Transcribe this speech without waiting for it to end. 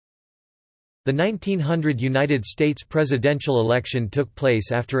The 1900 United States presidential election took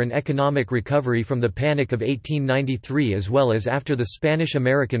place after an economic recovery from the Panic of 1893 as well as after the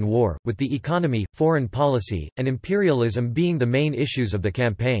Spanish–American War, with the economy, foreign policy, and imperialism being the main issues of the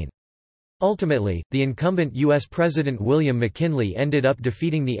campaign. Ultimately, the incumbent U.S. President William McKinley ended up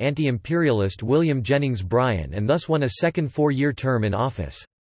defeating the anti-imperialist William Jennings Bryan and thus won a second four-year term in office.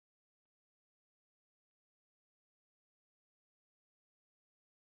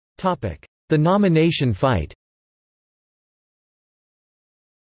 The nomination fight.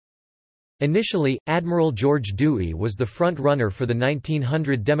 Initially, Admiral George Dewey was the front-runner for the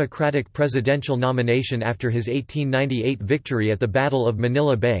 1900 Democratic presidential nomination after his 1898 victory at the Battle of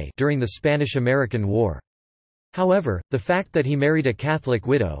Manila Bay during the Spanish–American War. However, the fact that he married a Catholic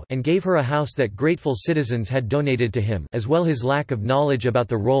widow and gave her a house that grateful citizens had donated to him, as well his lack of knowledge about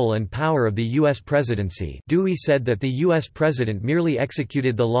the role and power of the U.S. presidency, Dewey said that the U.S. president merely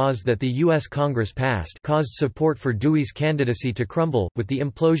executed the laws that the U.S. Congress passed, caused support for Dewey's candidacy to crumble. With the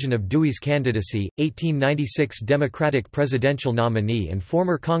implosion of Dewey's candidacy, 1896 Democratic presidential nominee and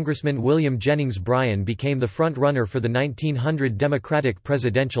former Congressman William Jennings Bryan became the front-runner for the 1900 Democratic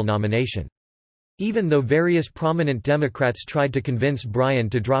presidential nomination. Even though various prominent Democrats tried to convince Bryan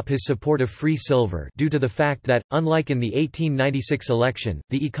to drop his support of free silver due to the fact that, unlike in the 1896 election,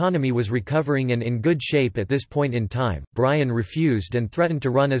 the economy was recovering and in good shape at this point in time, Bryan refused and threatened to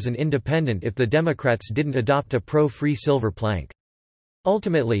run as an independent if the Democrats didn't adopt a pro-free silver plank.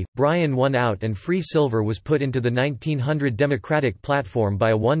 Ultimately, Bryan won out and free silver was put into the 1900 Democratic platform by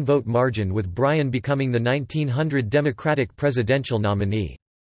a one-vote margin, with Bryan becoming the 1900 Democratic presidential nominee.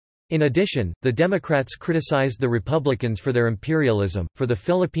 In addition, the Democrats criticized the Republicans for their imperialism, for the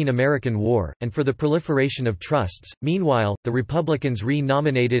Philippine–American War, and for the proliferation of trusts. Meanwhile, the Republicans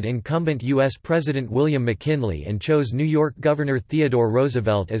re-nominated incumbent U.S. President William McKinley and chose New York Governor Theodore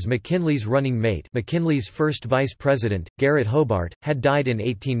Roosevelt as McKinley's running mate. McKinley's first vice president, Garrett Hobart, had died in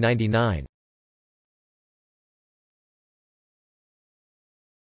 1899.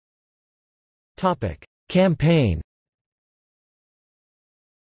 Campaign.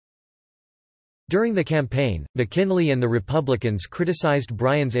 During the campaign, McKinley and the Republicans criticized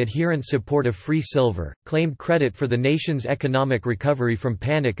Bryan's adherent support of free silver, claimed credit for the nation's economic recovery from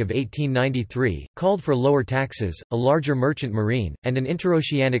Panic of 1893, called for lower taxes, a larger merchant marine, and an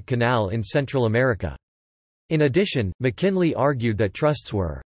interoceanic canal in Central America. In addition, McKinley argued that trusts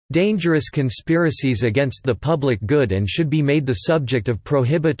were dangerous conspiracies against the public good and should be made the subject of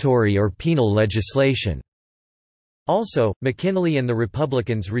prohibitory or penal legislation. Also, McKinley and the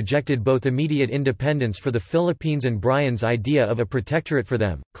Republicans rejected both immediate independence for the Philippines and Bryan's idea of a protectorate for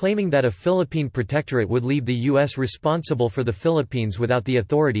them, claiming that a Philippine protectorate would leave the U.S. responsible for the Philippines without the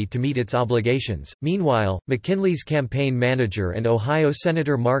authority to meet its obligations. Meanwhile, McKinley's campaign manager and Ohio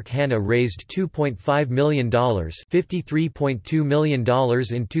Senator Mark Hanna raised $2.5 million, $53.2 million in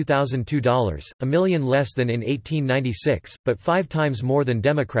 $2002, $1 million less than in 1896, but 5 times more than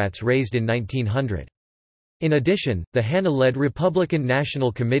Democrats raised in 1900. In addition, the Hanna-led Republican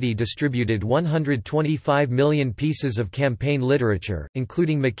National Committee distributed 125 million pieces of campaign literature,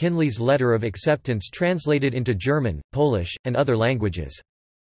 including McKinley's letter of acceptance translated into German, Polish, and other languages.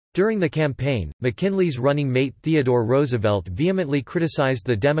 During the campaign, McKinley's running mate Theodore Roosevelt vehemently criticized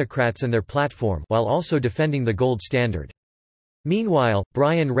the Democrats and their platform while also defending the gold standard. Meanwhile,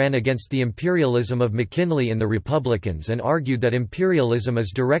 Bryan ran against the imperialism of McKinley and the Republicans and argued that imperialism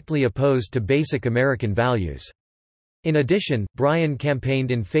is directly opposed to basic American values. In addition, Bryan campaigned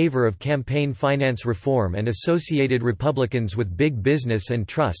in favor of campaign finance reform and associated Republicans with big business and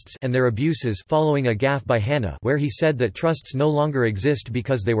trusts and their abuses, following a gaffe by Hanna where he said that trusts no longer exist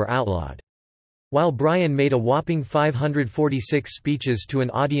because they were outlawed. While Bryan made a whopping 546 speeches to an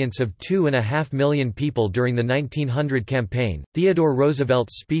audience of 2.5 million people during the 1900 campaign, Theodore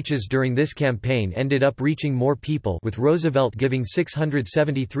Roosevelt's speeches during this campaign ended up reaching more people, with Roosevelt giving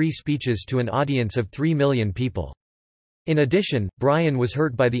 673 speeches to an audience of 3 million people. In addition, Bryan was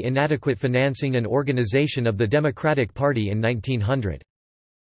hurt by the inadequate financing and organization of the Democratic Party in 1900.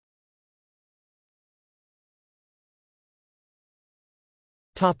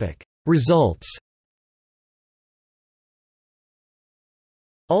 Results.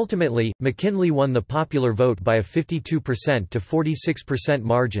 Ultimately, McKinley won the popular vote by a 52% to 46%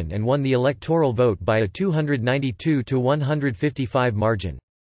 margin and won the electoral vote by a 292 to 155 margin.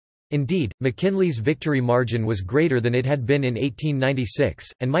 Indeed, McKinley's victory margin was greater than it had been in 1896,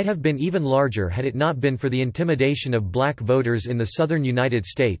 and might have been even larger had it not been for the intimidation of black voters in the southern United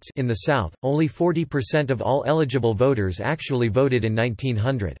States. In the South, only 40% of all eligible voters actually voted in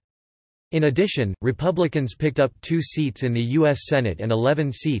 1900. In addition, Republicans picked up 2 seats in the U.S. Senate and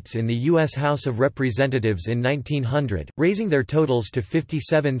 11 seats in the U.S. House of Representatives in 1900, raising their totals to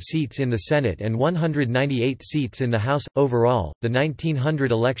 57 seats in the Senate and 198 seats in the House. Overall, the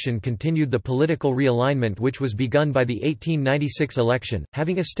 1900 election continued the political realignment which was begun by the 1896 election,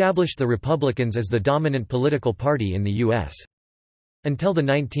 having established the Republicans as the dominant political party in the U.S. Until the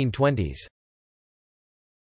 1920s.